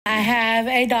I have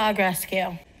a dog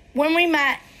rescue. When we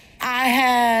met, I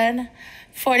had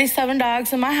 47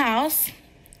 dogs in my house.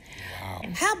 Wow.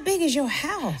 How big is your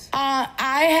house?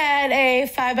 I had a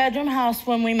 5-bedroom house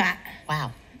when we met.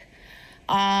 Wow.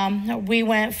 We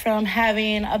went from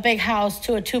having a big house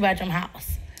to a 2-bedroom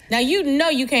house. Now, you know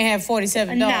you can't have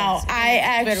 47 dogs. No, I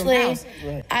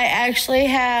actually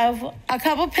have a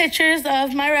couple pictures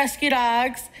of my rescue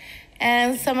dogs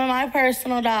and some of my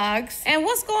personal dogs. And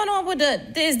what's going on with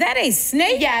is that a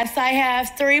snake? Yes, I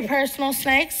have 3 personal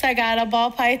snakes. I got a ball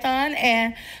python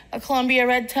and a Columbia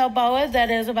red-tailed boa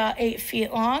that is about 8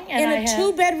 feet long. And in a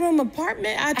 2-bedroom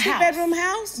apartment, a 2-bedroom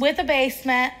house? With a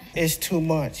basement. It's too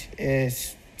much.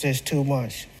 It's just too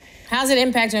much. How's it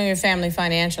impacting your family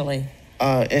financially?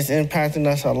 It's impacting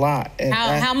us a lot.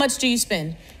 How much do you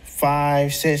spend? $500,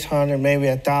 $600, maybe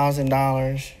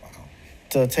 $1,000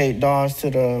 to take dogs to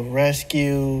the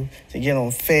rescue, to get them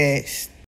fixed.